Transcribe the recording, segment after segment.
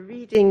The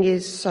reading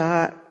is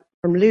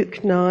from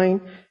Luke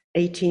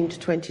 9:18 to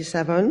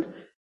 27,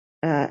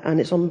 and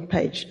it's on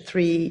page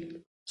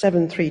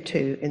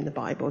 732 in the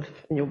Bible,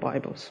 in your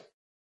Bibles.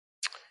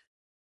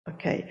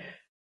 Okay.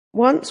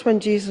 Once when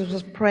Jesus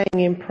was praying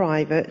in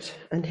private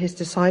and his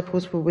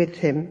disciples were with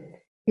him,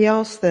 he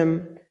asked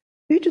them,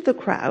 "Who do the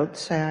crowd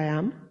say I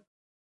am?"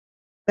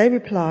 They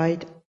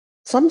replied,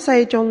 "Some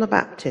say John the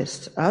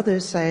Baptist,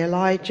 others say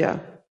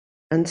Elijah,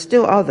 and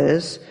still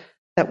others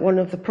that one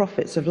of the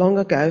prophets of long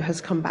ago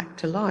has come back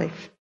to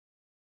life."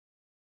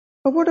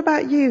 "But what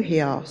about you?" he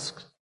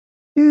asked.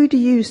 "Who do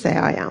you say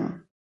I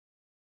am?"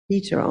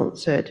 Peter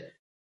answered,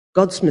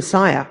 "God's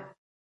Messiah."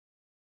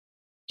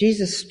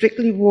 Jesus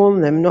strictly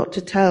warned them not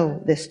to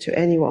tell this to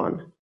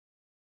anyone.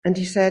 And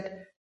he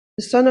said,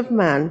 "The Son of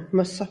Man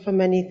must suffer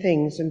many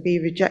things and be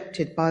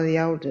rejected by the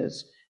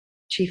elders,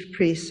 chief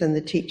priests and the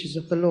teachers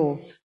of the law,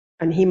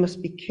 and he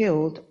must be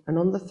killed and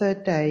on the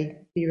third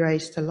day be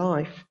raised to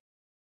life."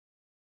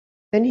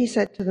 Then he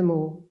said to them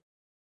all,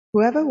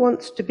 "Whoever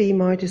wants to be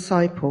my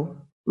disciple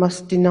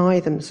must deny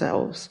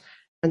themselves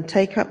and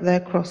take up their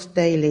cross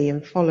daily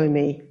and follow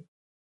me.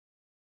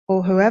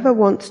 For whoever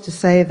wants to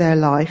save their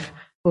life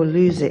will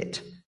lose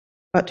it,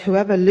 but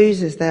whoever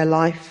loses their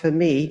life for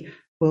me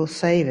will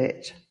save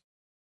it.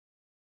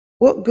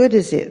 What good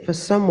is it for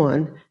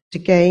someone to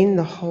gain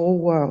the whole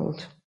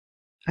world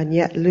and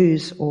yet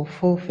lose or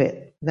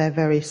forfeit their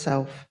very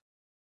self?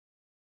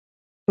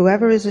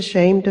 Whoever is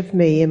ashamed of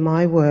me and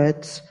my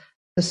words,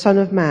 the Son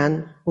of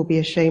Man will be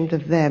ashamed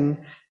of them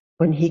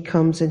when he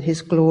comes in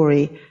his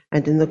glory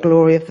and in the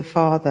glory of the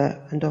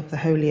Father and of the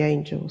holy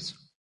angels.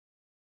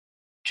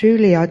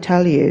 Truly I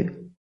tell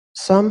you,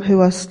 some who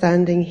are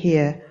standing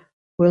here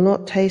will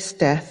not taste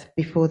death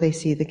before they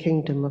see the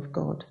kingdom of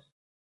God."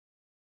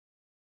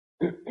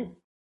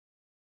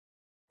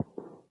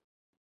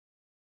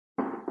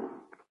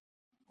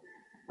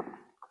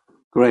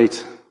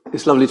 Great.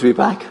 It's lovely to be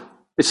back.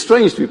 It's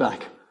strange to be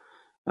back.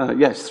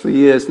 Yes, 3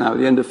 years now. At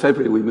the end of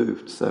February we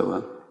moved,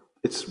 so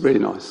it's really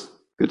nice.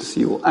 Good to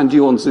see you all. And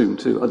you on Zoom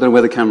too. I don't know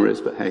where the camera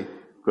is, but hey,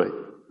 great.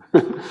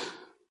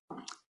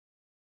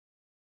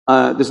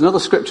 There's another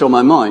scripture on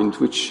my mind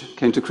which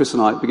came to Chris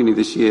and I at the beginning of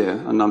this year,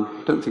 and I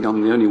don't think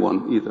I'm the only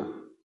one either.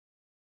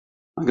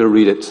 I'm going to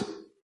read it.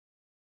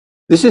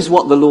 This is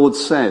what the Lord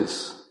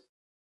says.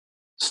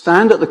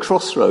 "Stand at the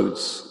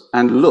crossroads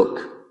and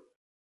look.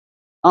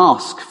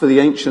 Ask for the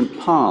ancient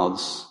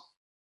paths.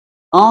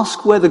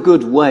 Ask where the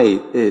good way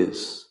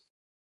is,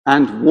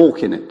 and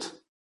walk in it,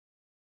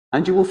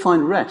 and you will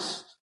find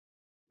rest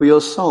for your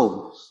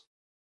souls."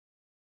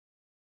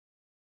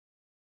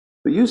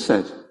 But you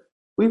said,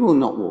 "We will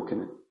not walk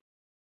in it."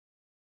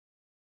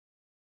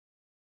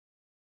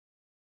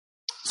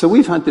 So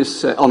we've had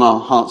this on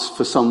our hearts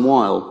for some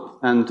while,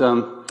 and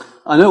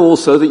I know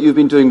also that you've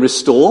been doing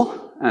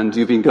Restore, and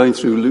you've been going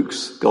through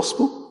Luke's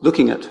Gospel,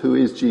 looking at who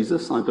is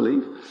Jesus, I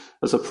believe,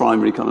 as a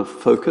primary kind of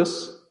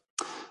focus.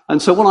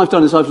 And so what I've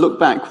done is I've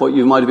looked back what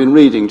you might have been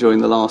reading during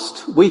the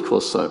last week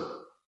or so.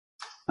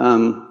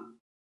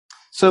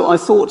 So I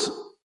thought,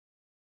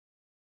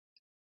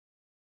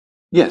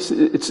 yes,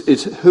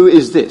 it's who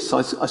is this? So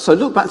I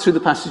look back through the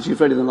passage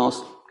you've read in the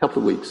last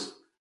couple of weeks,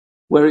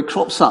 where it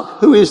crops up,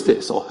 who is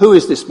this, or who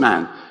is this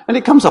man? And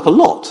it comes up a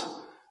lot.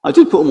 I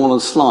did put them all on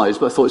the slides,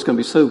 but I thought it's going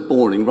to be so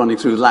boring running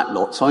through that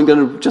lot, so I'm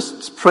going to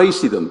just praise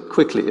them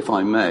quickly, if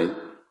I may.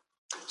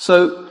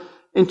 So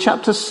in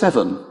chapter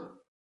 7,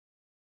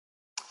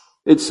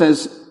 it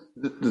says,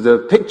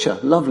 the picture,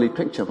 lovely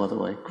picture, by the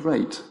way,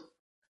 great.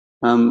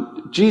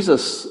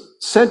 Jesus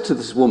said to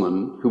this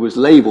woman, who was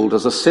labelled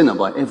as a sinner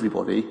by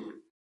everybody,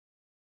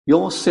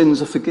 "Your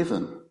sins are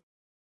forgiven."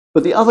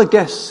 But the other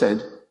guests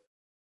said,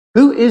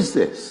 "Who is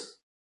this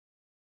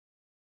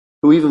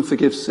who even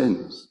forgives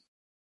sins?"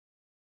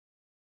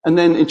 And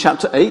then in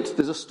chapter 8,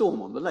 there's a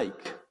storm on the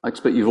lake. I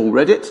expect you've all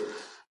read it.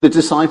 The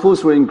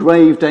disciples were in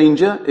grave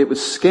danger. It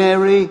was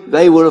scary.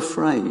 They were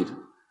afraid.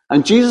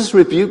 And Jesus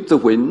rebuked the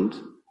wind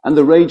and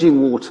the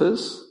raging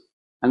waters,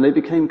 and they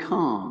became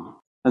calm.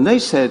 And they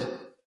said,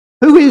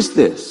 "Who is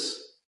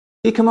this?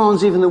 He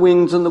commands even the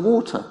winds and the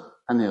water,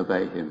 and they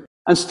obey him."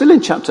 And still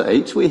in chapter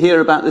 8, we hear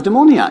about the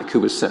demoniac who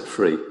was set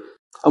free.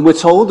 And we're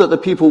told that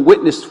the people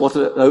witnessed what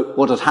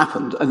had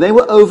happened, and they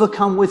were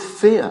overcome with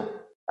fear.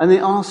 And they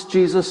asked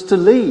Jesus to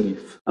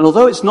leave. And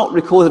although it's not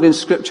recorded in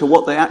Scripture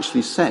what they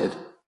actually said,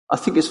 I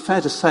think it's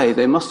fair to say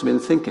they must have been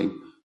thinking,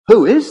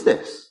 "Who is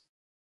this?"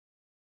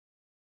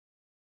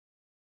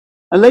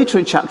 And later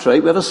in chapter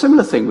 8, we have a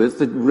similar thing with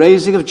the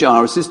raising of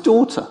Jairus'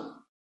 daughter.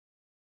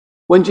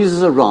 When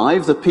Jesus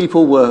arrived, the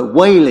people were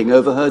wailing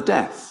over her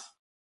death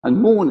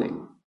and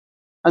mourning.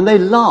 And they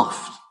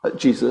laughed at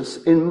Jesus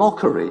in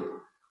mockery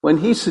when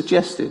he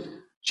suggested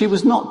she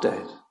was not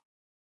dead.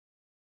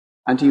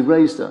 And he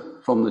raised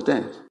her from the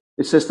dead.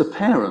 It says the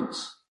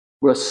parents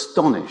were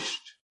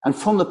astonished. And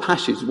from the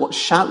passage, what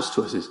shouts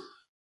to us is,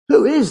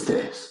 "Who is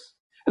this?"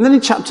 And then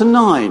in chapter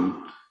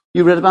 9,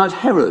 you read about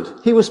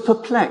Herod. He was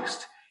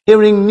perplexed,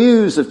 hearing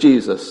news of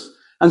Jesus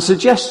and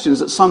suggestions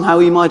that somehow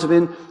he might have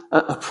been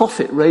a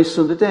prophet raised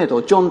from the dead,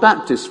 or John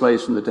Baptist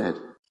raised from the dead.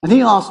 And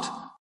he asked,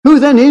 who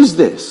then is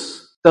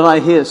this that I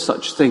hear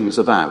such things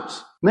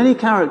about? Many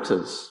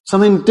characters,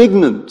 some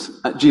indignant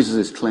at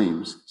Jesus'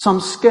 claims, some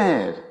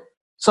scared,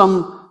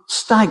 some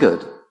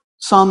staggered,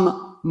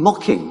 some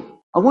mocking.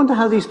 I wonder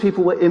how these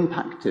people were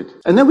impacted.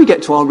 And then we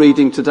get to our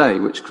reading today,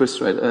 which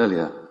Chris read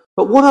earlier.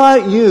 But what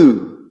about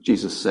you,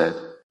 Jesus said?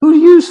 Who do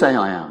you say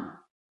I am?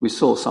 We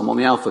saw some on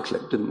the Alpha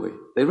clip, didn't we?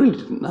 They really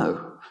didn't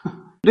know.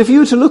 But if you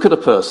were to look at a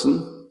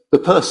person, the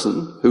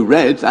person who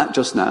read that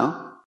just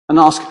now, and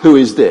ask, who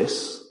is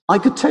this? I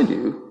could tell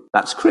you,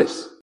 that's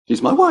Chris.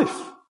 She's my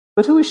wife.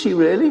 But who is she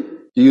really?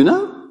 Do you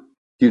know?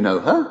 Do you know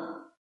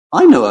her?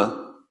 I know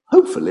her,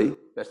 hopefully,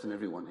 better than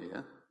everyone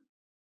here.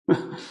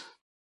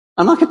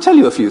 And I could tell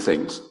you a few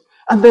things.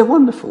 And they're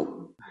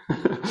wonderful.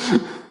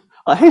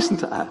 I hasten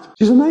to add,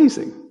 she's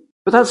amazing.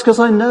 But that's because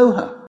I know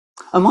her.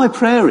 And my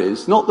prayer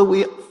is not that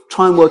we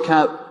try and work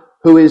out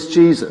who is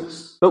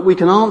Jesus, but we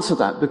can answer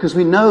that because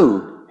we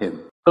know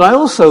him. But I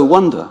also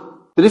wonder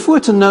that if we're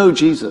to know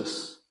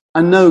Jesus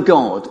and know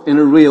God in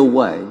a real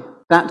way,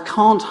 that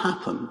can't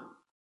happen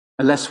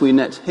unless we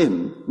let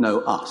him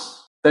know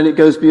us. Then it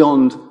goes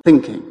beyond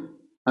thinking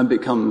and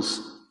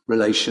becomes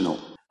relational.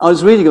 I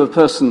was reading of a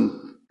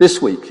person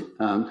this week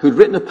who'd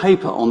written a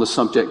paper on the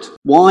subject,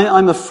 Why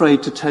I'm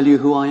Afraid to Tell You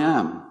Who I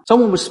Am.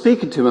 Someone was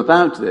speaking to him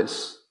about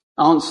this,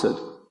 answered,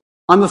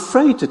 I'm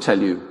afraid to tell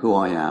you who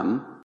I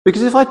am,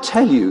 because if I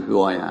tell you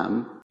who I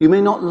am, you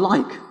may not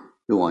like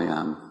who I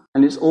am,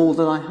 and it's all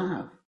that I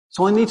have.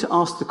 So I need to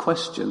ask the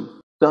question,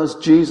 does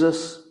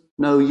Jesus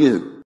know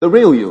you? The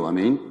real you, I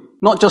mean.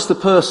 Not just the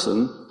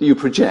person that you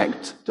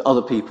project to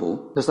other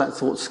people. Does that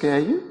thought scare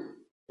you?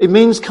 It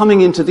means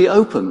coming into the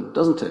open,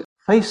 doesn't it?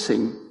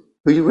 Facing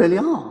who you really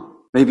are.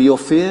 Maybe your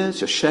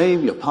fears, your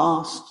shame, your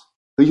past,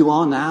 who you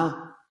are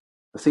now,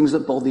 the things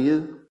that bother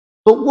you.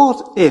 But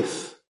what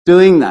if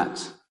doing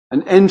that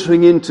and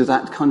entering into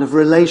that kind of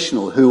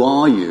relational who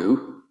are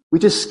you, we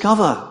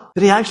discover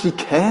that he actually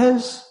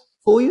cares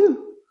for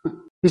you?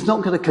 He's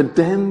not going to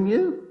condemn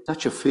you.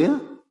 That's your fear.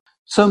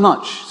 So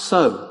much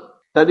so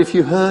that if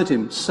you heard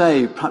him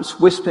say, perhaps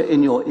whisper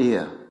in your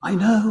ear, I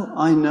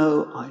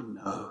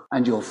know,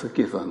 and you're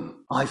forgiven.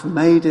 I've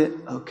made it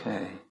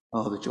okay.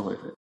 Oh, the joy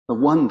of it, the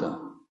wonder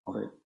of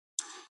it.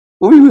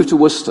 When we moved to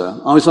Worcester,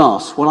 I was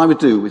asked what I would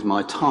do with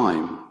my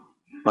time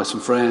by some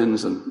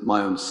friends and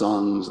my own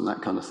sons and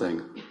that kind of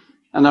thing.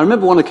 And I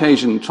remember one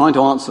occasion trying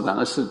to answer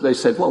that. They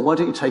said, well, why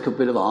don't you take a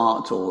bit of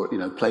art or,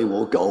 play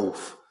more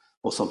golf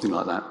or something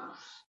like that?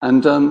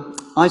 And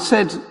I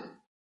said,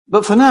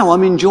 but for now,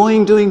 I'm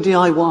enjoying doing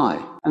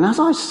DIY. And as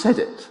I said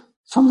it,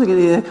 something in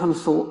the air kind of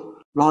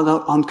thought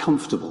rather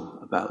uncomfortable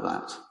about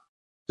that.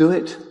 Do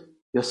it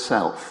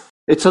yourself.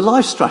 It's a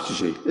life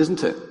strategy,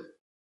 isn't it?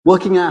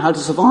 Working out how to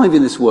survive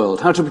in this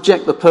world, how to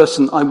project the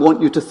person I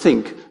want you to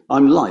think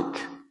I'm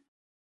like.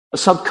 A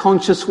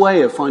subconscious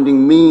way of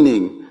finding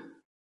meaning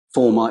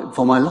for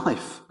my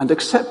life and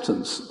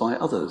acceptance by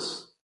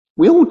others.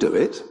 We all do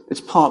it.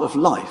 It's part of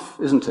life,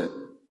 isn't it?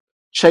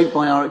 Shaped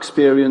by our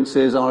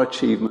experiences, our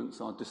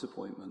achievements, our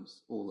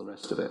disappointments, all the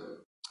rest of it.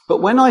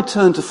 But when I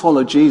turn to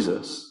follow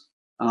Jesus,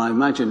 and I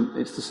imagine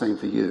it's the same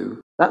for you,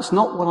 that's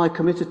not what I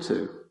committed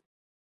to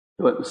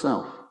it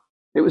myself.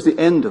 It was the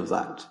end of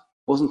that,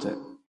 wasn't it?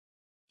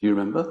 Do you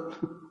remember?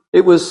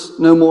 It was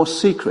no more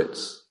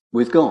secrets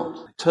with God.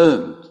 I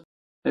turned.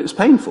 It was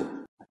painful.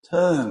 I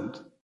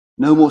turned.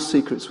 No more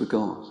secrets with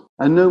God.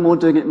 And no more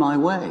doing it my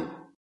way,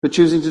 but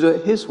choosing to do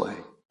it his way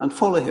and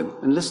follow him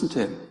and listen to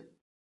him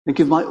and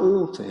give my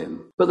all to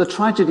him. But the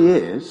tragedy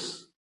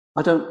is,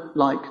 I don't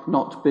like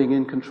not being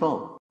in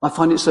control. I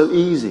find it so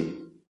easy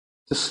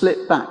to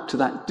slip back to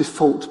that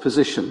default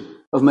position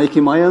of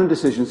making my own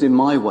decisions in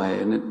my way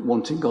and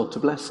wanting God to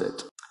bless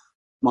it.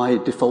 My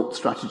default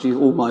strategy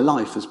all my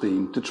life has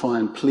been to try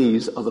and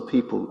please other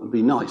people and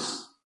be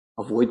nice,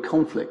 avoid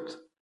conflict,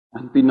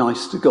 and be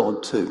nice to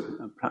God too.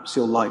 And perhaps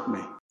you'll like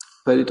me.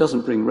 But it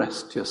doesn't bring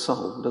rest to your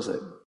soul, does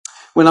it?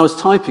 When I was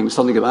typing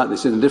something about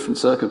this in a different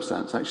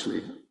circumstance,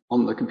 actually,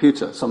 on the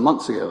computer some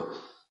months ago,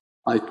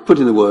 I put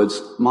in the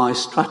words, my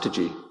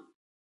strategy.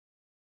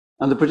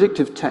 And the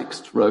predictive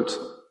text wrote,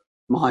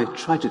 my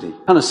tragedy.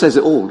 Kind of says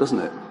it all, doesn't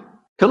it?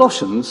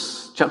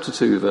 Colossians chapter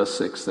 2, verse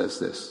 6 says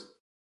this.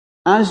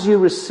 As you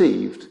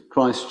received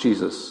Christ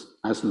Jesus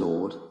as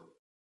Lord,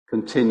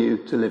 continue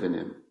to live in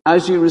him.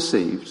 As you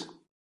received,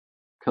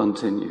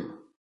 continue.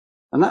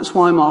 And that's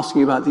why I'm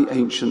asking about the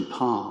ancient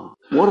path.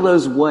 What are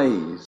those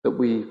ways that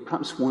we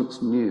perhaps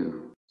once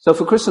knew? So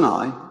for Chris and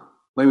I,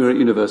 when we were at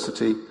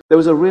university, there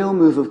was a real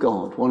move of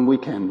God one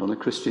weekend on a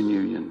Christian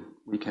Union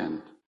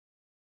weekend.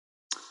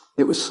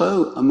 It was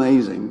so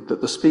amazing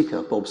that the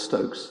speaker, Bob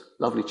Stokes,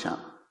 lovely chap,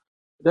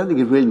 I don't think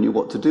he really knew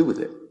what to do with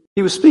it.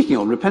 He was speaking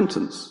on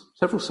repentance,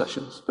 several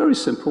sessions, very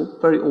simple,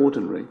 very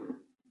ordinary.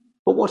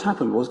 But what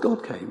happened was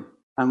God came,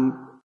 and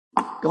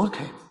God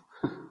came.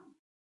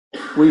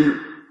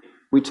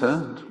 We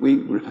turned, we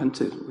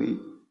repented, we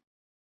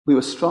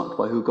were struck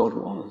by who God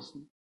was.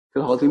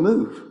 Could hardly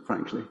move,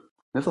 frankly.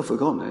 Never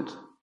forgotten it.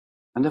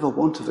 I never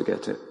want to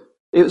forget it.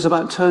 It was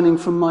about turning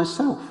from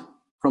myself,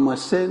 from my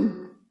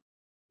sin,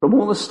 from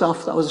all the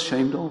stuff that I was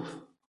ashamed of,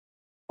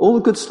 all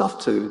the good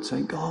stuff too, and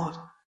saying, God,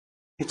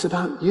 it's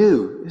about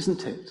you,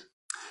 isn't it?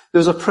 There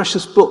was a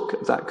precious book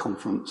at that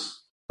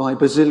conference by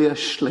Basilia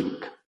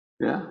Schlink,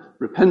 yeah?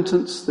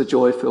 Repentance, the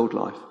Joy-Filled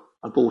Life.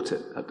 I bought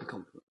it at the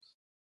conference.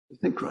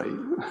 Isn't it great?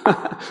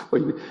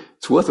 Well,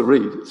 it's worth a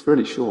read. It's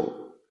really short.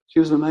 She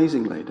was an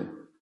amazing lady.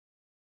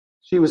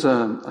 She was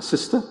a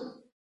sister,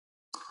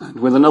 and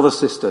with another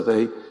sister,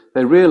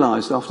 they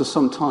realized after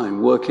some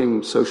time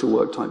working social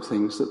work type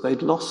things that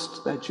they'd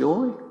lost their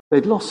joy.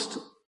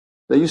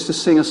 They used to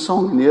sing a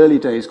song in the early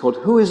days called,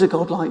 "Who is a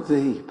God like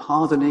thee,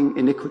 pardoning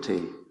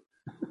iniquity?"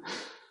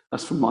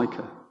 That's from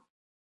Micah.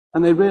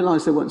 And they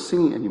realized they weren't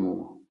singing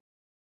anymore.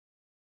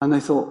 And they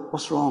thought,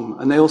 what's wrong?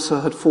 And they also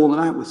had fallen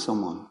out with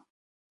someone.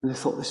 And they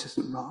thought, this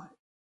isn't right.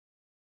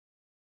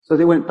 So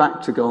they went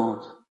back to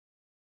God.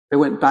 They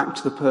went back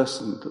to the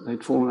person that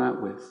they'd fallen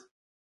out with.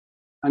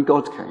 And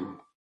God came.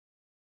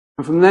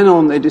 And from then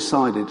on, they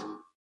decided,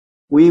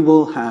 we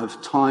will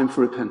have time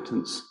for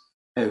repentance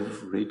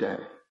every day.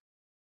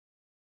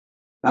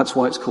 That's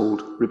why it's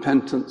called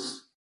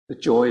Repentance, the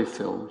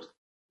Joy-Filled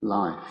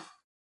Life.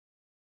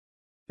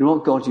 You know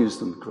what? God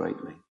used them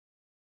greatly.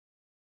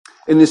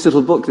 In this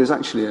little book, there's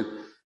actually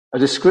a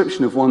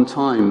description of one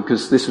time,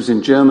 because this was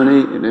in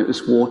Germany and it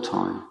was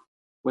wartime,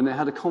 when they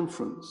had a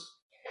conference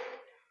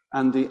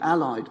and the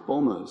Allied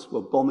bombers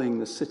were bombing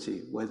the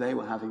city where they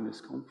were having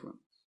this conference.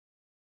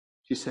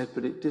 She said,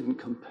 but it didn't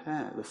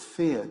compare, the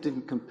fear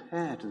didn't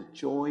compare to the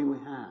joy we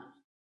had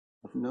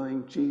of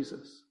knowing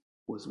Jesus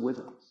was with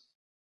us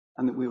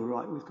and that we were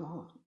right with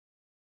God.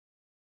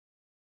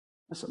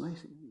 That's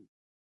amazing, isn't it?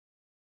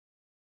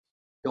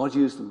 God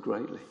used them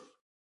greatly.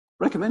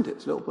 Recommend it.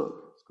 It's a little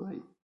book. It's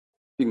great.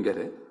 You can get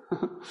it.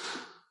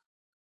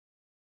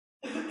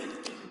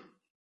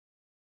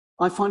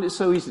 I find it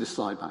so easy to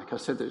slide back. I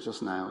said that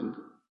just now. And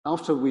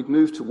after we'd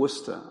moved to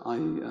Worcester, I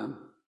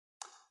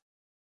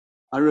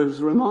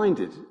was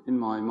reminded in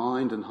my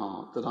mind and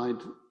heart that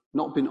I'd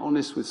not been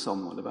honest with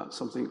someone about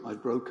something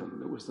I'd broken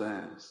that was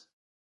theirs.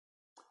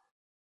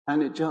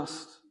 And it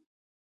just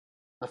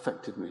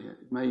affected me.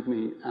 It made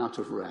me out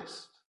of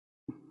rest.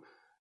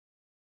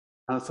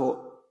 And I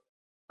thought,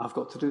 I've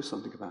got to do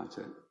something about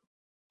it.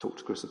 Talked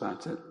to Chris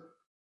about it.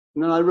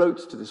 And then I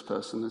wrote to this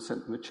person and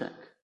sent them a check.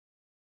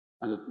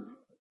 And I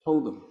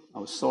told them I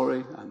was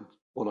sorry and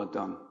what I'd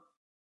done.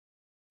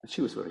 And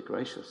she was very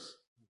gracious.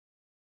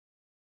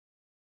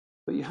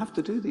 But you have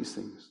to do these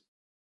things,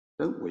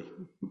 don't we?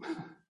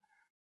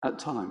 At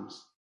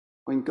times.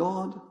 When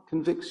God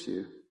convicts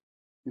you,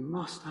 you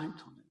must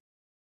act on it.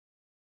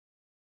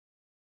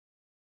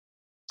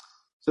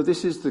 So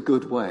this is the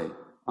good way,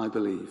 I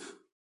believe.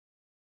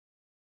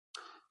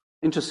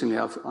 Interestingly,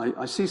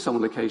 I see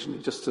someone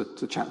occasionally just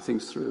to chat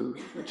things through,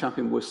 a chap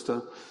in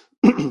Worcester,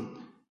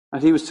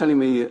 and he was telling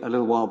me a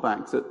little while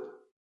back that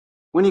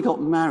when he got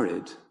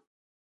married,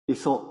 he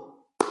thought,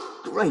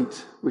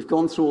 great, we've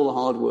gone through all the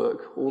hard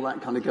work, all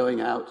that kind of going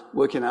out,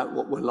 working out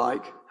what we're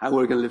like, how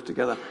we're going to live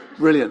together.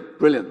 Brilliant,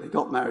 brilliant. He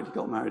got married.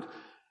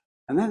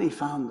 And then he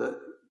found that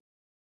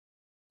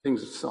things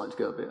had started to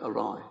go a bit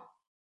awry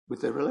with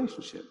their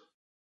relationship.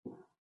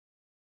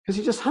 Because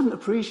he just hadn't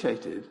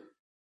appreciated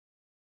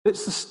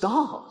it's the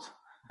start.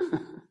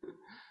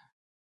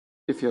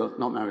 If you're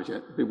not married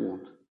yet, be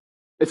warned.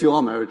 If you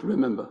are married,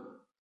 remember.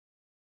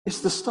 It's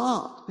the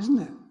start,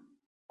 isn't it?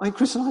 I mean,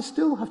 Chris and I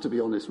still have to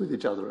be honest with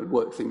each other and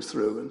work things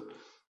through, and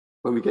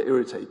when we get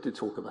irritated, to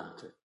talk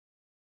about it.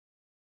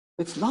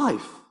 It's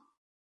life.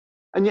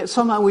 And yet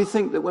somehow we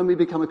think that when we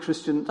become a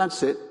Christian,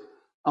 that's it,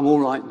 I'm all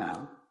right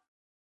now.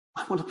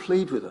 I want to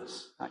plead with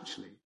us,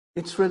 actually.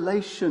 It's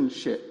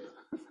relationship.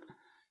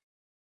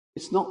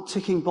 It's not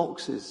ticking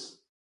boxes.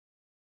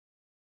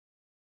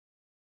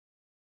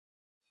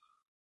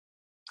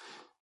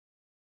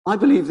 I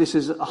believe this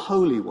is a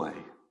holy way,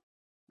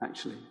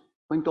 actually.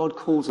 When God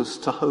calls us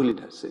to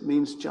holiness, it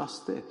means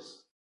just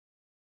this.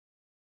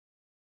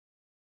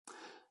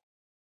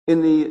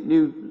 In the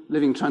New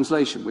Living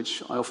Translation,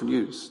 which I often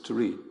use to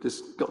read,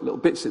 there's got little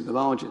bits in the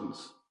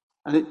margins.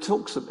 And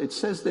it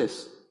says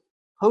this,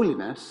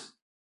 holiness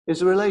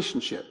is a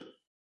relationship.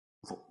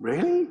 I thought,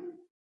 really?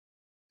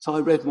 So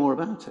I read more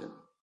about it.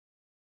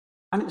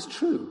 And it's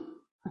true.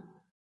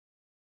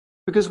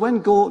 Because when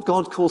God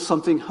calls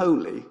something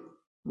holy,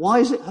 why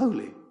is it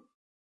holy?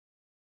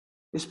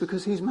 It's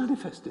because he's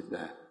manifested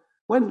there.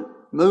 When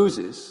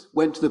Moses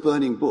went to the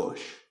burning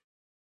bush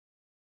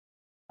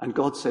and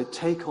God said,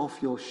 take off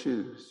your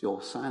shoes,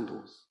 your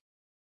sandals,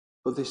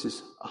 for this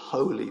is a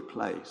holy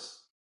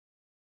place.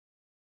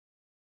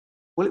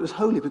 Well, it was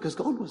holy because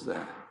God was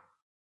there.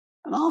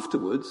 And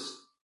afterwards,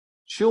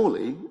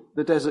 surely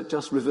the desert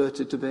just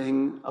reverted to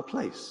being a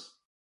place.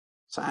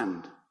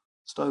 Sand,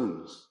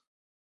 stones.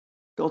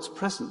 God's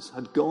presence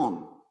had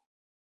gone.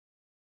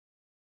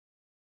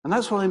 And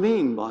that's what I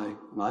mean by, and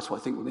that's what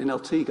I think what the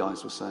NLT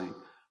guys were saying,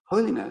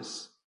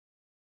 holiness,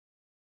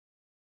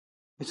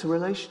 it's a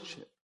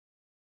relationship.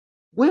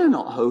 We're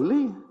not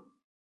holy.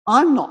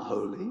 I'm not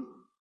holy.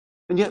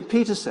 And yet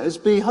Peter says,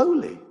 be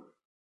holy,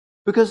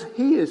 because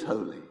he is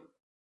holy.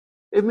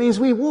 It means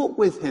we walk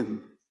with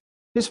him.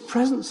 His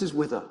presence is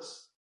with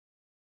us.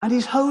 And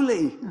he's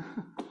holy.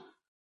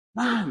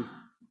 Man,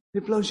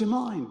 it blows your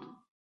mind.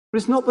 But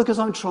it's not because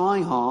I'm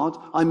trying hard.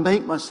 I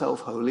make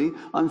myself holy.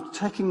 I'm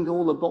ticking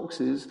all the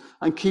boxes.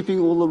 I'm keeping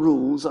all the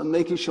rules. I'm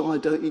making sure I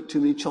don't eat too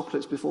many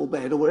chocolates before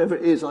bed or whatever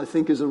it is I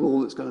think is a rule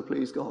that's going to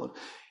please God.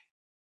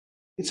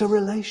 It's a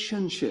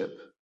relationship.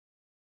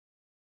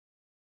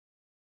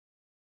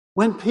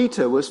 When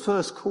Peter was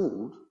first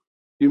called,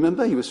 you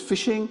remember he was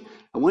fishing,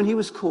 and when he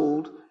was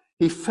called,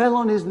 he fell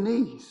on his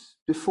knees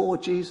before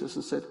Jesus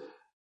and said,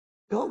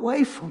 "Go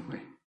away from me.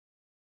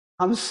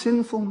 I'm a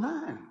sinful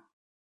man."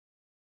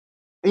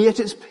 And yet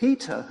it's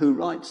Peter who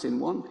writes in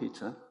 1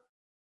 Peter,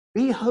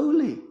 "Be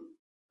holy.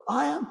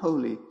 I am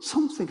holy."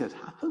 Something had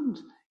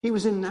happened. He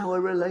was in now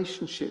a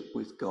relationship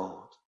with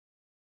God.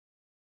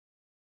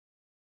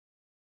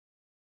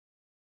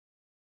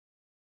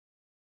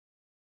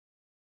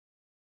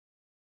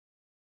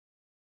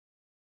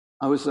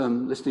 I was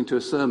listening to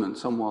a sermon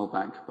some while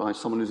back by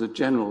someone who's a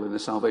general in the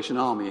Salvation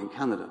Army in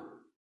Canada.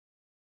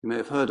 You may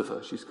have heard of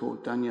her. She's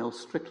called Danielle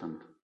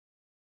Strickland.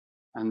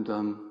 And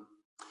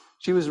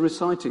she was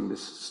reciting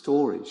this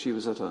story. She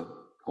was at a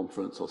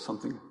conference or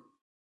something,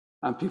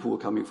 and people were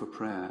coming for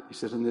prayer. He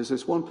said, and there's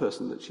this one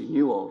person that she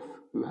knew of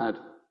who had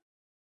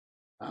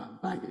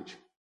baggage,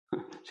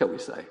 shall we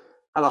say,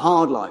 had a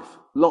hard life,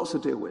 lots to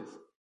deal with.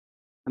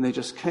 And they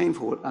just came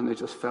forward and they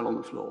just fell on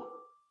the floor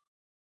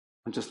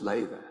and just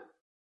lay there.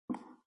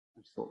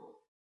 I just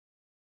thought,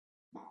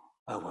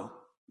 oh, well,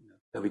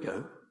 there we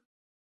go.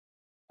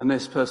 And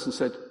this person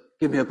said,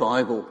 "Give me a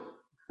Bible."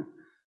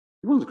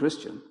 He wasn't a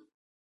Christian.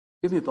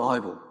 "Give me a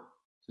Bible."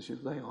 So she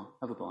said, "There you are,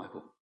 have a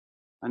Bible."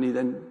 And he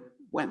then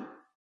went.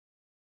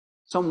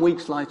 Some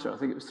weeks later, I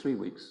think it was 3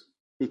 weeks,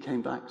 he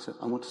came back and said,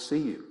 "I want to see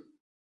you."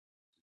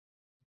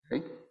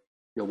 "Okay,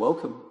 you're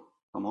welcome.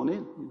 Come on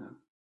in."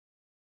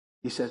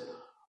 He said,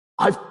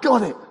 "I've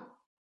got it.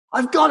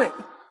 I've got it.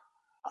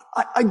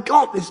 I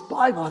got this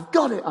Bible. I've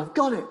got it. I've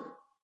got it."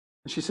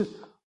 And she said,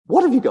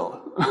 "What have you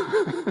got?"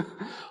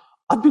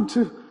 "I've been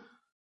to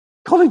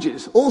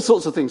colleges, all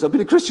sorts of things. I've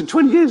been a Christian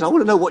 20 years. I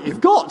want to know what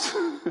you've got."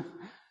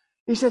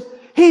 He said,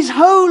 "He's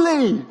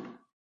holy.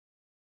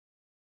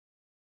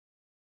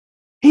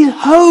 He's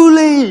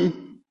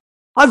holy.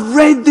 I've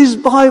read this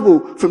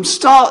Bible from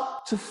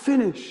start to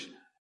finish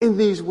in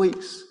these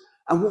weeks.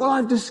 And what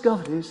I've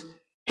discovered is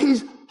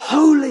he's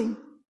holy.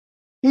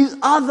 He's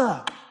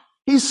other.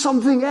 He's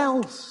something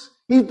else.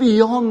 He's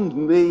beyond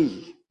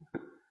me."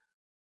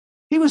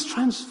 He was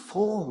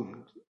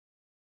transformed.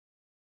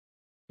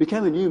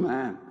 Became a new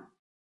man.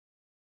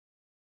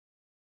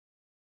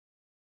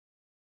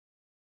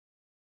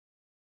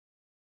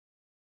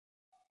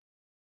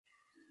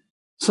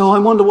 So I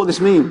wonder what this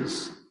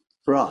means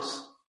for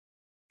us.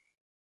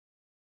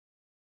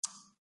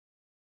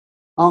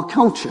 Our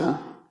culture,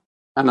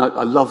 and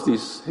I love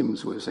these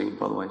hymns we're singing,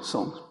 by the way,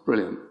 songs,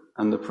 brilliant,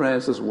 and the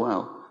prayers as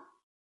well.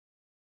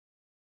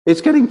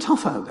 It's getting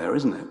tough out there,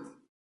 isn't it?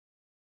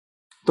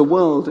 The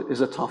world is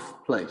a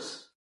tough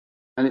place,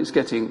 and it's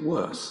getting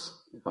worse,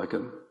 if I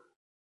can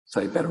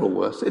say better or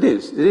worse. It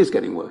is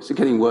getting worse. It's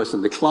getting worse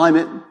in the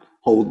climate,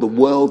 the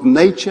world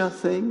nature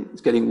thing.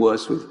 It's getting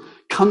worse with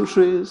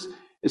countries.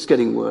 It's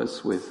getting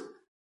worse with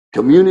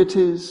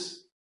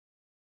communities.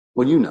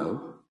 Well, you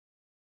know.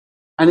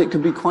 And it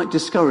can be quite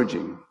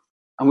discouraging.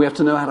 And we have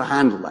to know how to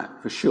handle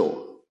that, for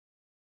sure.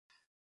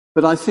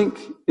 But I think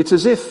it's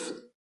as if,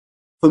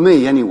 for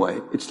me anyway,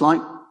 it's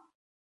like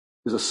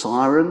there's a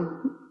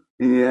siren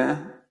in the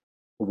air,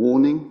 a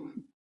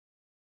warning.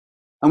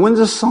 And when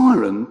there's a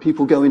siren,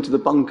 people go into the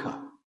bunker.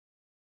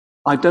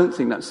 I don't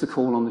think that's the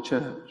call on the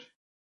church.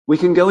 We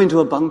can go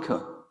into a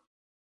bunker.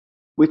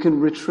 We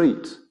can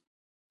retreat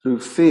through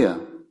fear,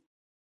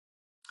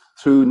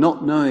 through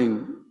not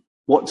knowing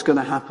what's going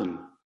to happen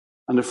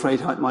and afraid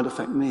how it might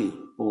affect me,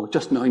 or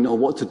just knowing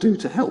what to do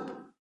to help.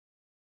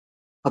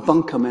 A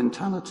bunker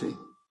mentality.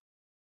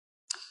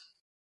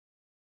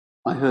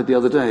 I heard the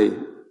other day,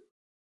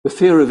 the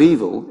fear of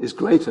evil is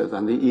greater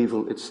than the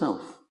evil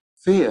itself.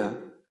 Fear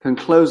can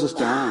close us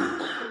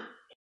down.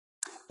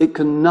 It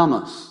can numb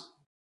us.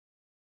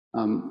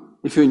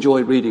 If you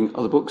enjoy reading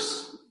other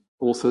books,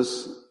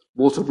 authors,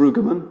 Walter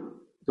Brueggemann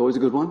is always a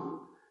good one.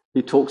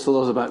 He talks a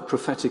lot about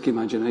prophetic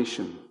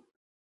imagination.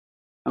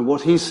 And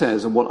what he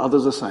says and what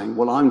others are saying,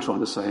 what I'm trying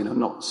to say in a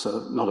not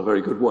a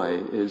very good way,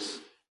 is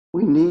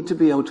we need to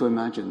be able to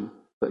imagine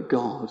that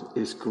God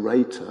is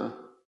greater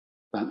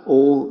than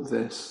all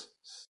this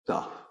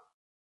stuff.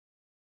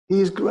 He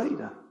is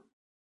greater.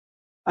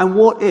 And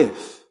what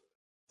if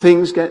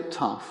things get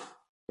tough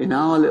in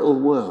our little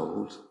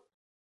world,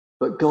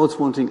 but God's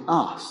wanting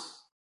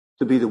us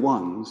to be the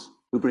ones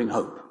who bring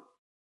hope?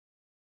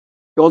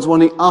 God's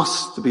wanting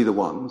us to be the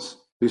ones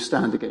who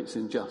stand against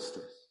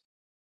injustice.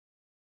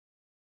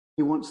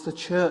 He wants the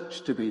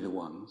church to be the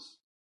ones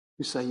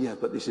who say, yeah,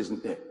 but this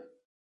isn't it.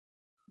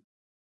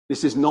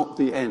 This is not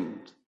the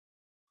end.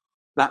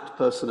 That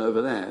person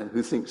over there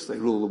who thinks they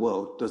rule the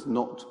world does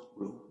not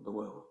rule the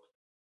world.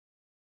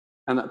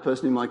 And that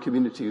person in my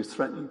community who's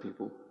threatening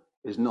people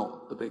is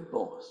not the big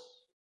boss.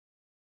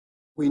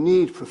 We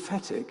need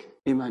prophetic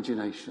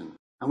imagination,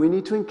 and we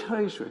need to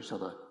encourage each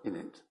other in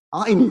it.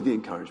 I need the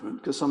encouragement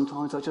because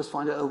sometimes I just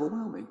find it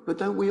overwhelming, but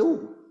don't we all?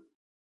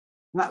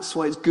 And that's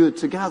why it's good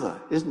to gather,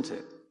 isn't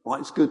it? Why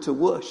it's good to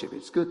worship,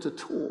 it's good to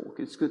talk,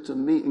 it's good to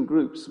meet in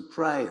groups and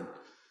pray and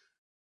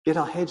get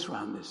our heads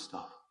around this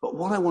stuff. But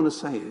what I want to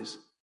say is,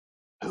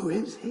 who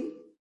is he?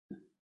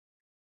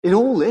 In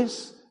all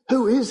this,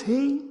 who is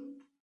he?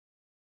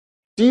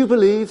 Do you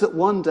believe that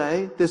one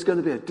day there's going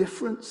to be a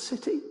different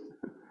city?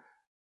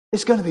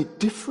 It's going to be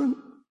different,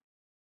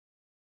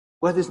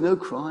 where there's no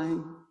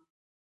crying,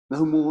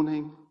 no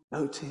mourning,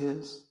 no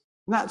tears.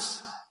 And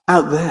that's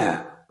out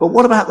there. But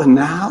what about the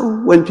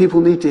now, when people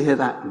need to hear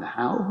that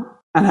now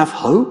and have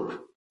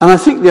hope? And I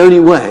think the only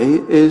way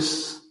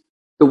is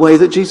the way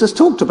that Jesus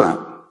talked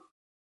about.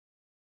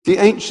 The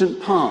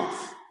ancient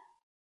path,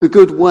 the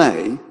good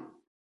way,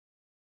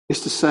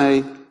 is to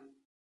say,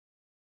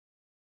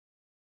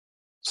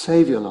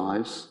 save your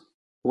lives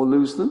or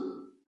lose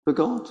them for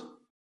God.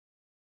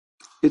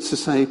 It's to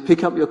say,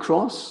 pick up your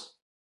cross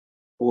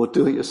or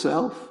do it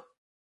yourself.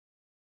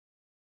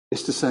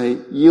 It's to say,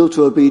 yield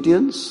to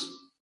obedience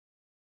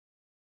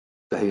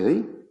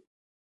daily,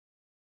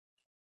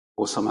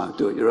 or somehow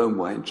do it your own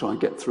way and try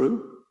and get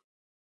through.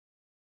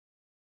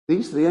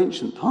 These are the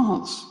ancient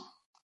paths.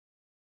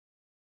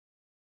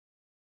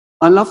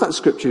 I love that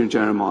scripture in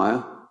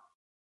Jeremiah,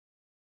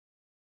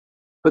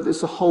 but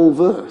it's a whole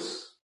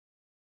verse.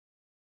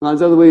 And I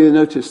don't know whether you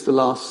noticed the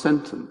last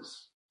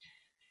sentence,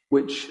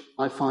 which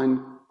I find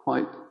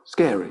quite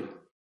scary.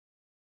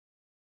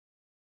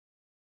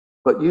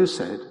 But you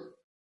said,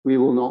 we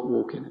will not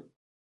walk in it.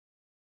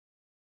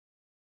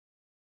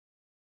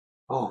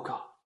 Oh,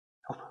 God,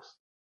 help us.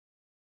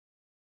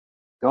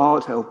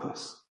 God, help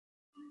us.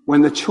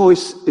 When the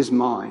choice is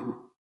mine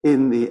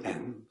in the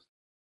end.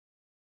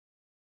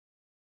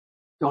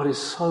 God is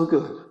so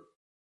good,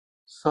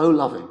 so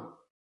loving,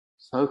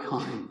 so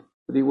kind,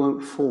 that he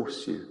won't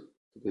force you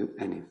to do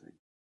anything,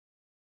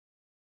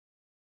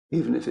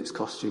 even if it's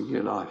costing you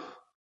your life.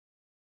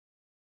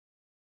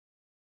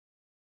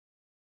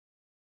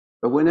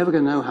 But we're never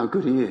going to know how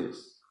good he is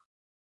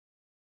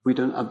if we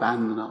don't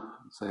abandon up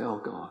and say,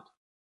 oh God,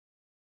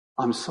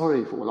 I'm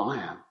sorry for what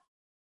I am.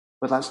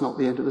 But that's not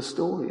the end of the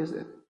story, is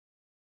it?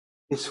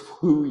 It's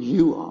who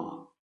you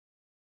are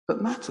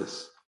that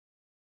matters.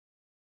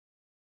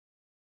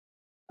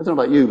 I don't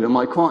know about you, but in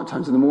my quiet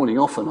times in the morning,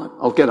 often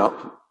I'll get up,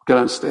 go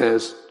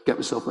downstairs, get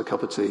myself a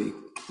cup of tea.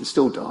 It's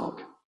still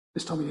dark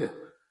this time of year.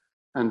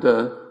 And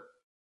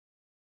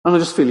I'm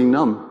just feeling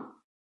numb.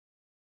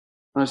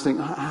 And I just think,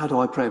 how do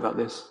I pray about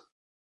this?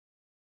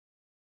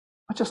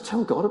 I just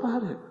tell God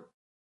about it.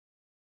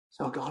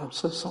 Say, oh God, I'm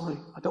so sorry.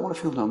 I don't want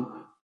to feel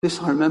numb. This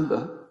I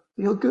remember.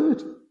 You're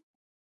good.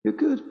 You're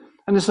good.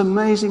 And it's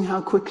amazing how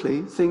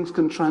quickly things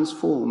can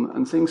transform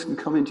and things can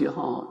come into your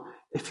heart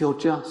if you'll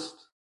just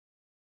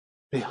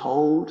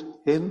behold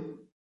him.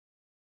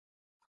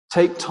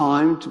 Take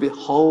time to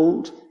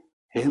behold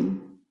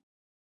him.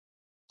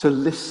 To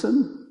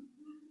listen.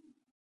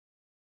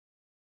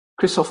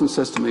 Chris often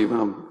says to me when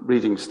I'm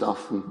reading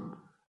stuff and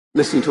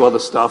listening to other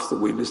stuff that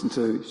we listen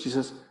to, she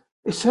says,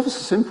 it's ever so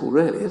simple,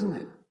 really, isn't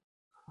it?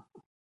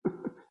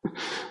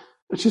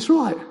 And she's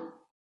right.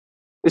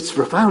 It's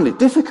profoundly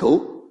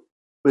difficult,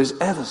 but it's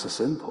ever so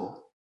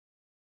simple.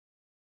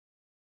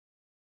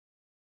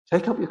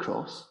 Take up your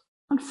cross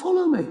and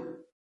follow me.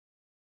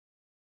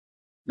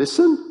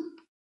 Listen.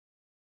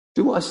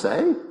 Do what I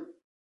say.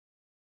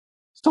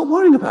 Stop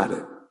worrying about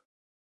it.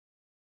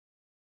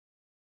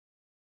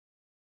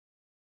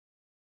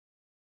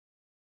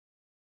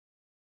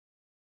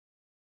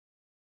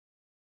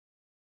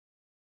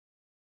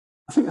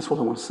 I think that's what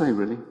I want to say,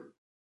 really.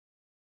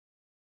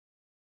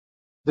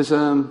 There's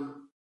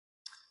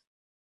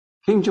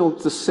King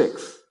George VI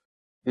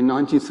in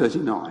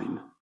 1939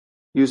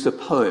 used a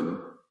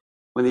poem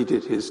when he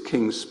did his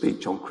King's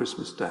Speech on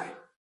Christmas Day.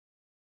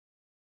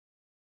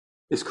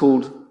 It's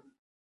called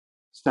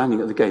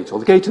Standing at the Gate, or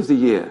the Gate of the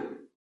Year.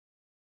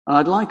 And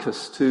I'd like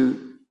us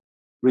to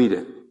read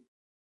it,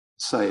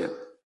 say it,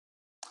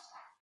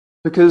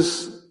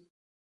 because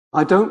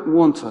I don't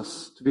want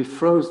us to be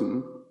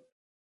frozen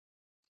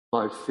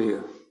by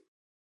fear.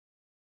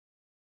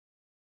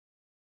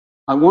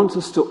 I want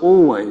us to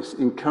always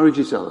encourage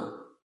each other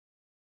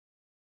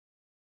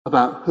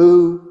about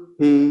who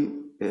he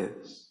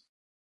is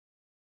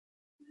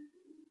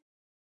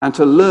and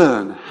to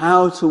learn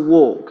how to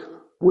walk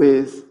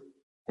with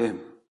him.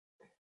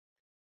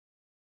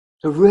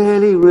 To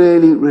really,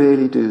 really,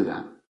 really do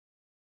that.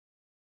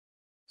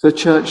 The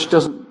church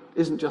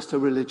isn't just a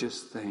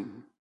religious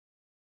thing.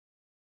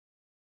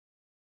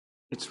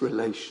 It's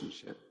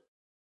relationship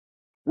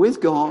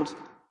with God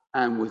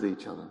and with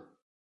each other.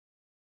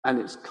 And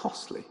it's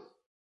costly,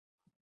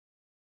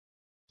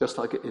 just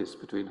like it is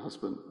between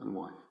husband and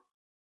wife.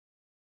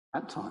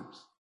 At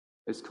times,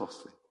 it's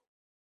costly.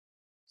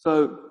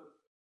 So,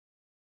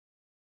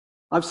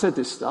 I've said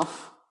this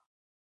stuff.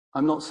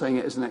 I'm not saying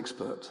it as an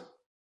expert.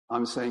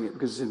 I'm saying it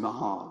because it's in my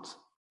heart,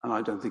 and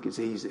I don't think it's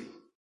easy.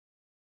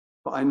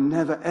 But I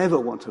never, ever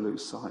want to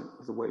lose sight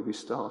of the way we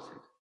started.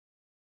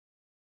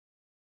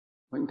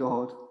 When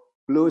God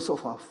blew us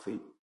off our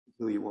feet,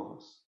 who he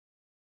was,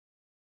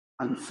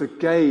 and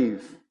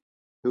forgave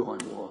who I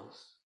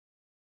was,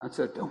 and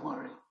said, don't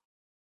worry,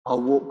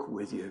 I'll walk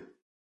with you,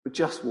 but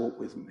just walk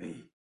with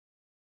me.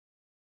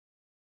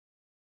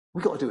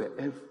 We've got to do it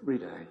every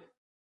day.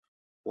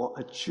 What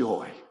a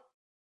joy.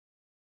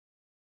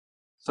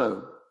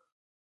 So,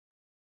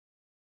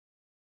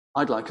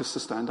 I'd like us to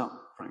stand up,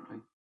 frankly.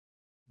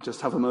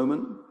 Just have a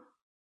moment,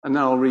 and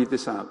then I'll read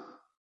this out.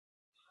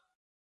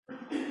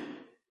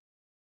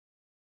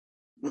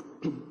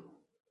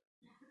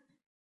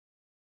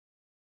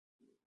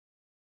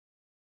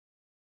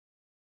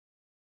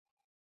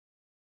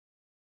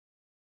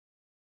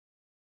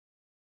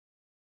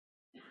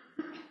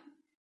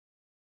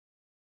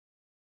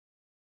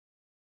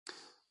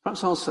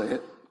 Perhaps I'll say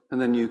it,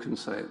 and then you can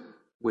say it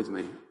with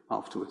me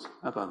afterwards.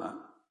 How about that?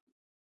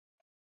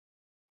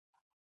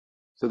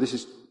 So this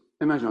is,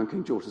 imagine I'm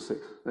King George VI.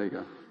 There you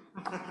go.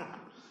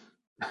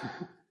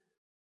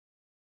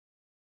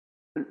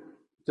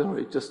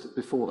 Sorry, just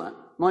before that.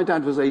 My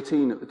dad was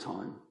 18 at the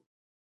time.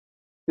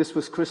 This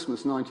was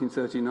Christmas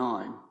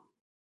 1939.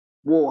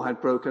 War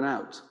had broken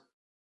out.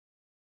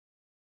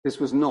 This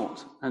was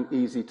not an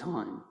easy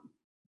time.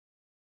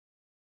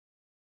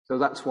 So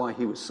that's why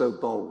he was so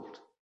bold.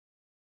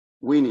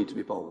 We need to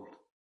be bold.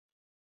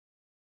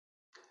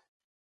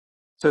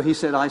 So he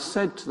said, I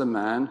said to the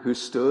man who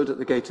stood at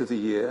the gate of the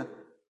year,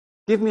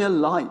 give me a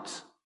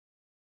light,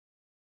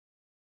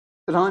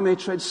 that I may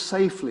tread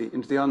safely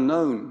into the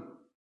unknown.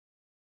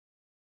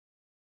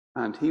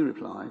 And he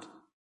replied,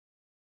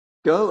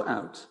 go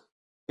out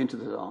into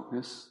the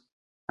darkness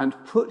and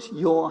put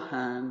your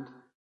hand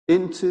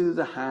into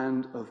the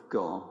hand of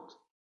God.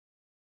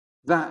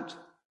 That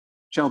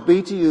shall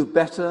be to you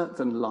better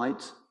than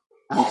light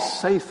and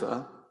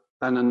safer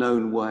than a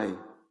known way.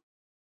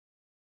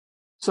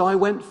 So I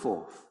went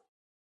forth,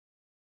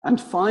 and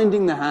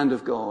finding the hand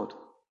of God,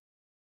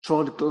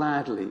 trod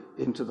gladly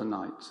into the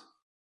night.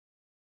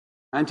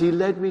 And he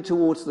led me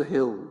towards the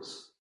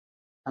hills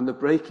and the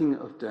breaking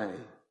of day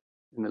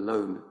in the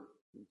lone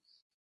east.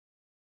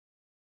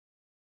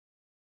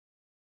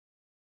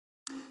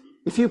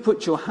 If you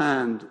put your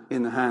hand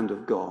in the hand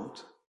of God,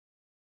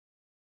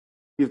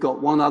 you've got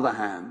one other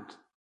hand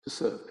to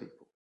serve people.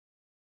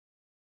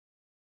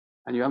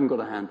 And you haven't got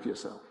a hand for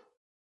yourself.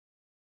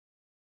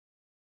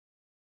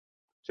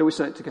 Shall we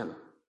say it together?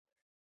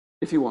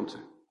 If you want to.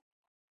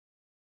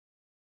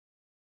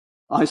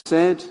 I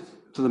said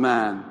to the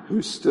man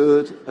who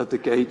stood at the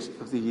gate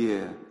of the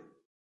year,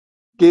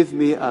 give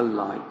me a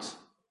light,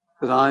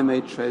 that I may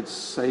tread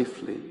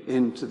safely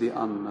into the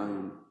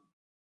unknown.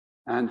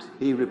 And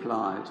he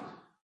replied,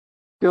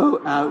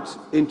 go out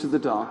into the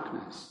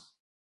darkness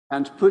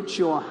and put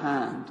your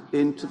hand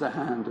into the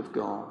hand of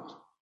God.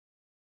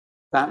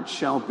 That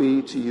shall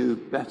be to you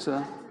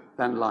better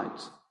than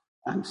light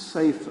and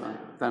safer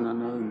than a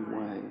known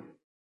way.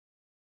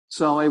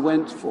 So I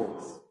went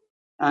forth,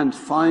 and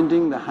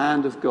finding the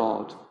hand of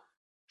God,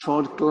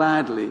 trod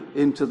gladly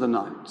into the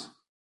night.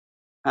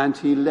 And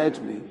he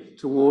led me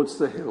towards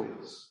the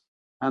hills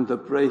and the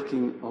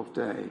breaking of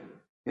day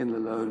in the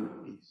lone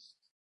east.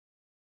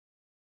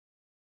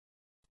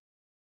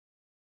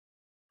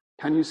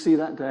 Can you see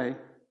that day?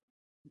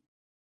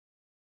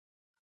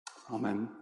 Amen.